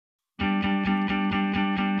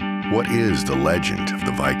What is the legend of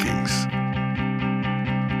the Vikings?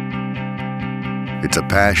 It's a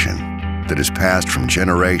passion that is passed from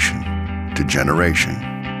generation to generation.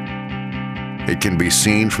 It can be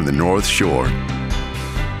seen from the North Shore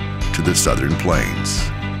to the Southern Plains.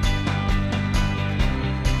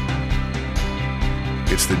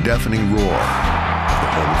 It's the deafening roar of the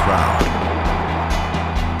home crowd.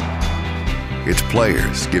 It's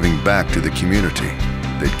players giving back to the community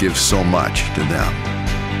that gives so much to them.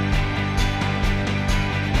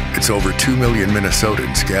 It's over 2 million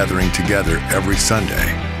Minnesotans gathering together every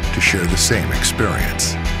Sunday to share the same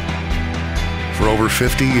experience. For over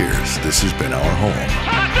 50 years, this has been our home.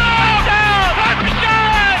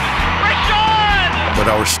 But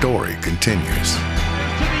our story continues. To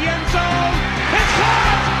the end zone, it's caught!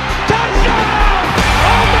 Touchdown!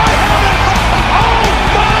 Oh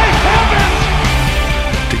my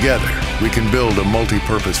heavens! Together, we can build a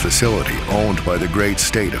multi-purpose facility owned by the great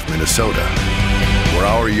state of Minnesota, where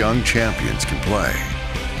our young champions can play,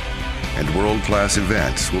 and world-class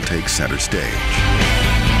events will take center stage.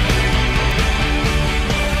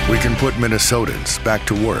 We can put Minnesotans back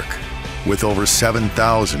to work with over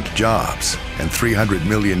 7,000 jobs and $300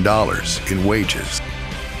 million in wages.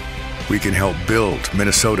 We can help build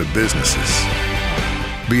Minnesota businesses,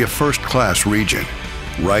 be a first-class region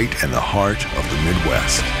right in the heart of the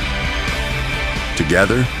Midwest.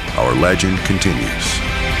 Together, our legend continues.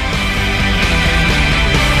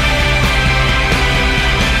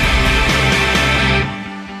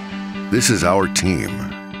 This is our team.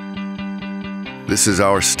 This is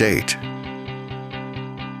our state.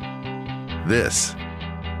 This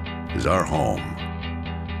is our home.